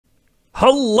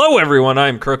Hello everyone,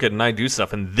 I'm Krooked and I do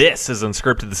stuff, and this is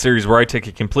Unscripted, the series where I take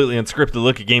a completely unscripted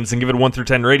look at games and give it a 1 through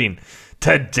 10 rating.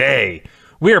 Today,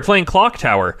 we are playing Clock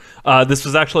Tower. This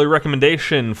was actually a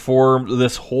recommendation for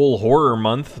this whole horror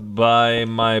month by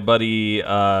my buddy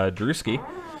Drewski.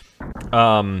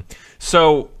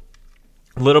 So,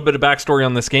 a little bit of backstory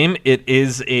on this game. It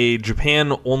is a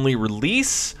Japan-only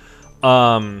release.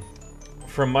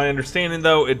 From my understanding,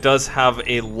 though, it does have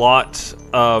a lot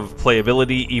of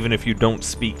playability, even if you don't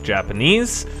speak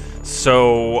Japanese.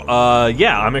 So,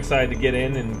 yeah, I'm excited to get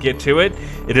in and get to it.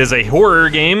 It is a horror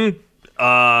game, so,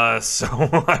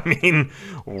 I mean,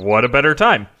 what a better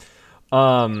time.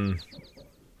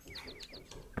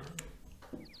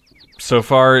 So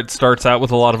far, it starts out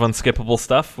with a lot of unskippable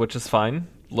stuff, which is fine.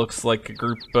 Looks like a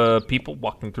group of people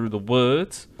walking through the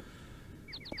woods.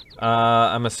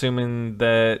 I'm assuming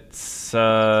that's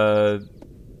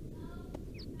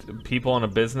people on a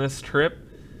business trip.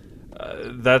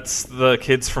 That's the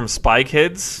kids from Spy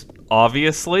Kids,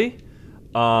 obviously.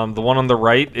 The one on the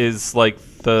right is like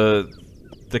the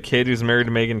kid who's married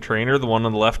to Meghan Trainor. The one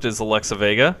on the left is Alexa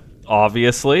Vega,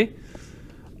 obviously.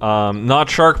 Not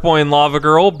Shark Boy and Lava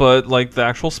Girl, but like the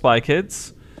actual Spy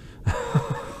Kids.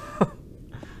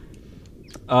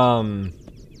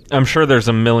 I'm sure there's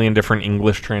a million different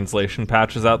English translation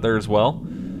patches out there as well.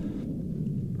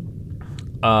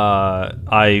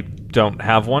 I don't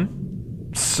have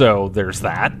one, so there's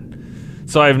that.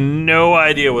 So I have no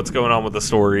idea what's going on with the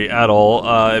story at all.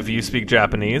 If you speak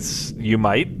Japanese, you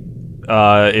might.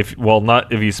 If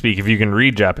you can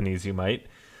read Japanese, you might.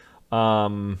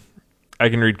 I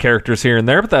can read characters here and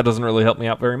there, but that doesn't really help me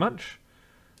out very much.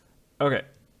 Okay.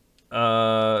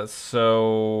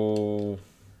 So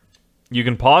you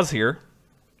can pause here.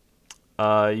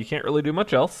 You can't really do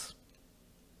much else.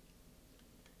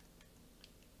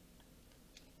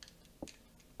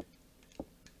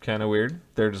 Kind of weird.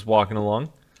 They're just walking along.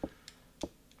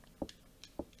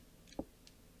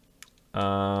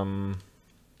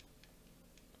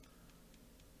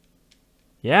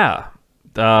 Yeah.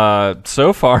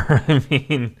 So far, I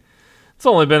mean, it's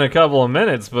only been a couple of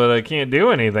minutes, but I can't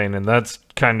do anything, and that's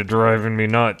kind of driving me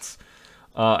nuts.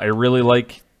 I really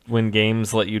like when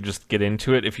games let you just get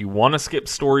into it. If you want to skip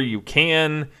story, you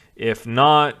can. If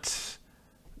not,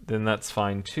 then that's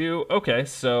fine too. Okay,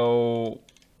 so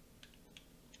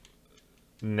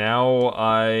now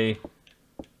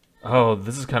oh,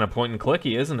 this is kind of point and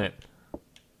clicky, isn't it?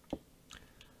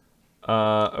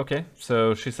 Okay,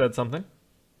 so she said something.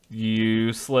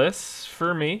 Useless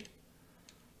for me.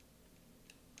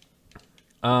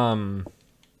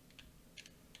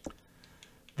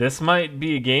 This might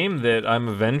be a game that I'm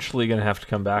eventually going to have to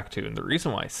come back to. And the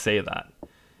reason why I say that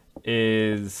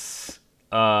is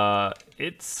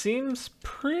it seems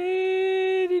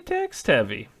pretty text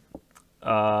heavy.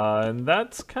 And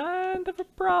that's kind of a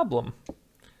problem.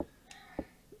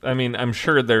 I mean, I'm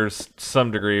sure there's some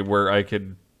degree where I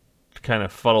could kind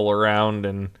of fuddle around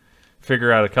and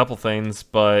figure out a couple things,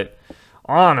 but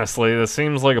honestly, this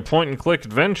seems like a point-and-click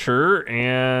adventure,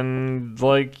 and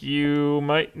like you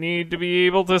might need to be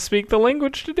able to speak the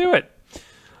language to do it.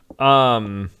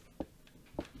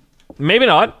 Maybe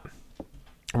not.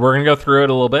 We're gonna go through it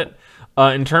a little bit.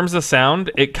 In terms of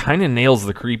sound, it kind of nails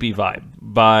the creepy vibe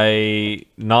by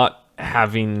not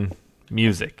having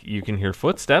music. You can hear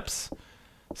footsteps,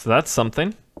 so that's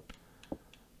something.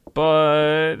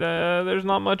 But there's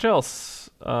not much else.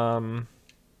 Wow.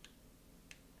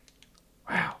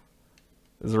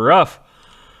 This is rough.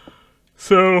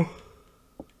 So,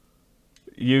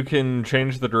 you can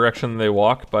change the direction they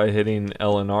walk by hitting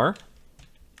L and R.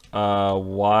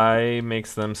 Y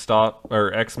makes them stop,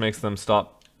 or X makes them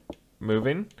stop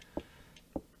moving.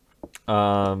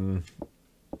 Y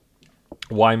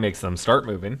makes them start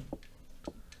moving.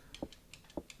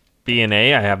 B and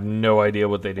A, I have no idea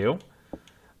what they do.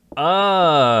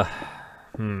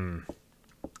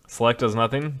 Select does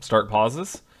nothing. Start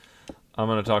pauses. I'm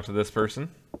going to talk to this person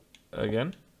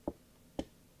again.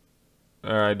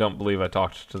 Or I don't believe I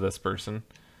talked to this person.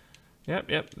 Yep.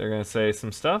 They're going to say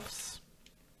some stuffs.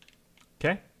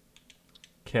 Okay.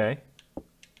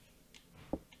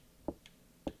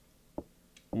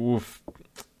 Oof.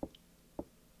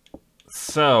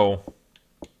 So.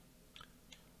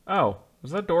 Oh,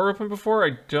 was that door open before?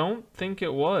 I don't think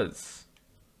it was.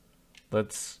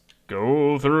 Let's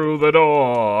go through the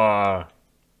door.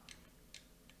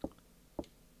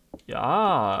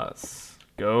 Yes.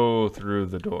 Go through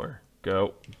the door.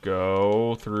 Go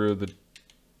through the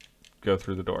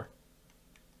door.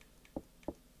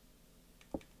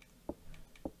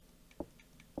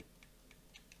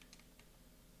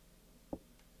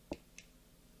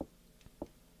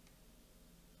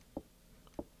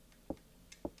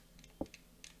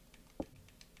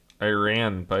 I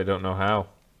ran, but I don't know how.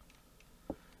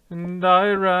 And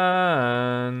I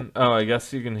ran. Oh, I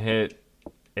guess you can hit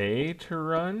A to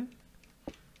run?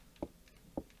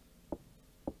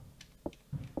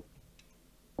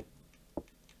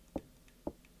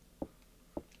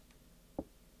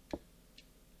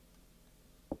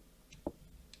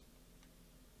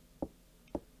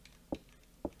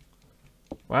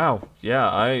 Wow, yeah,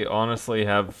 I honestly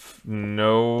have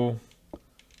no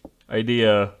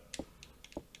idea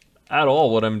at all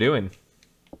what I'm doing.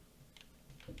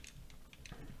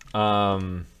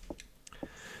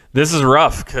 This is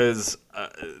rough because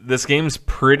this game's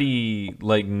pretty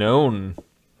like known,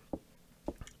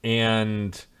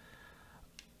 and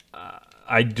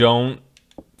I don't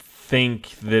think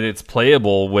that it's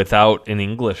playable without an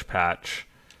English patch.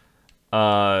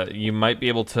 You might be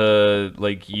able to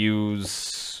like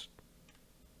use.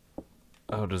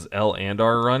 Oh, does L and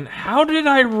R run? How did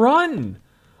I run?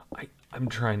 I'm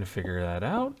trying to figure that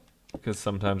out because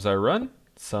sometimes I run,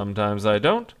 sometimes I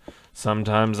don't.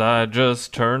 Sometimes I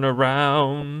just turn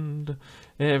around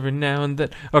every now and then.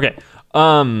 Okay.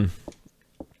 So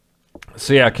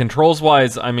yeah,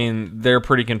 controls-wise, I mean, they're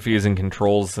pretty confusing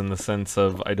controls in the sense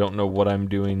of I don't know what I'm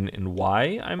doing and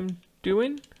why I'm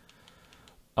doing.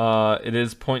 It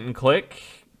is point and click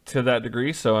to that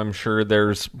degree, so I'm sure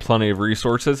there's plenty of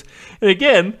resources. And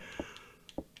again,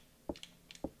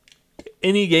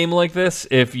 any game like this,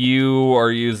 if you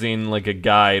are using like a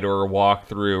guide or a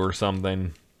walkthrough or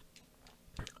something,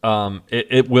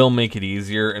 it will make it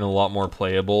easier and a lot more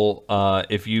playable.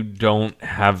 If you don't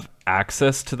have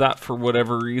access to that for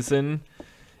whatever reason,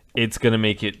 it's going to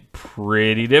make it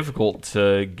pretty difficult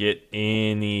to get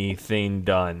anything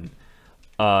done.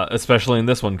 Especially in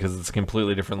this one, because it's a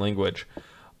completely different language.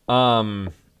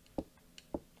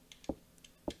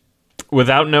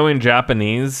 Without knowing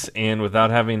Japanese and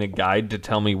without having a guide to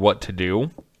tell me what to do,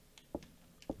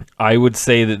 I would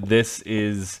say that this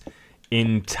is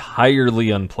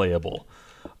entirely unplayable.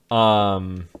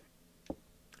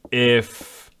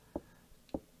 If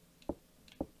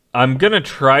I'm gonna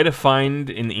try to find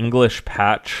an English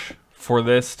patch for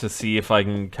this to see if I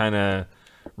can kind of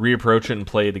reapproach it and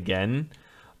play it again.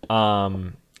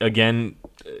 Again,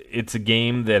 it's a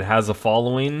game that has a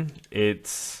following.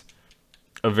 It's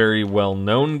a very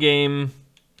well-known game,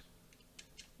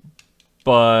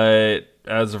 but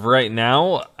as of right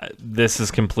now, this is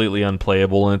completely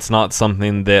unplayable, and it's not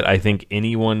something that I think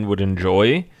anyone would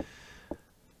enjoy.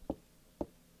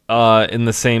 In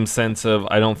the same sense of,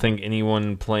 I don't think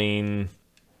anyone playing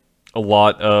a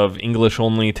lot of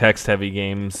English-only text-heavy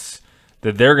games,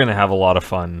 that they're going to have a lot of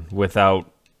fun without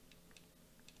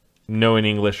knowing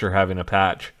English or having a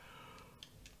patch.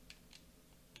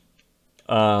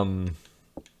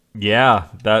 Yeah,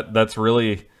 that's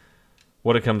really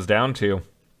what it comes down to.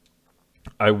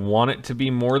 I want it to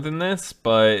be more than this,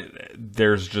 but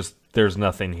there's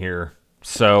nothing here.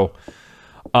 So,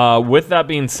 with that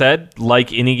being said,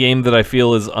 like any game that I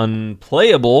feel is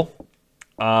unplayable,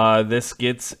 this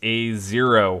gets a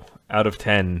 0 out of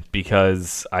 10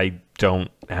 because I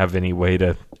don't have any way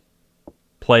to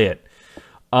play it.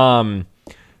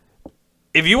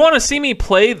 If you want to see me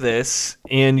play this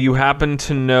and you happen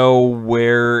to know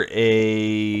where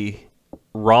a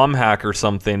ROM hack or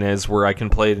something is where I can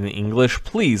play it in English,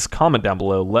 please comment down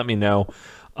below. Let me know.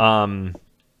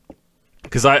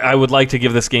 Because I would like to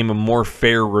give this game a more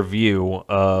fair review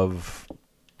of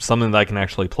something that I can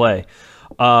actually play.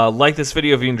 Like this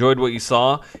video if you enjoyed what you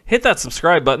saw. Hit that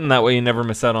subscribe button, that way you never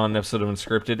miss out on an episode of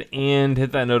Unscripted. And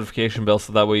hit that notification bell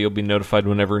so that way you'll be notified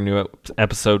whenever a new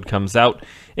episode comes out.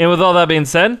 And with all that being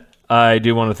said, I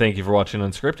do want to thank you for watching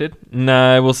Unscripted. And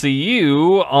I will see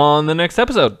you on the next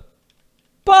episode.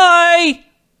 Bye!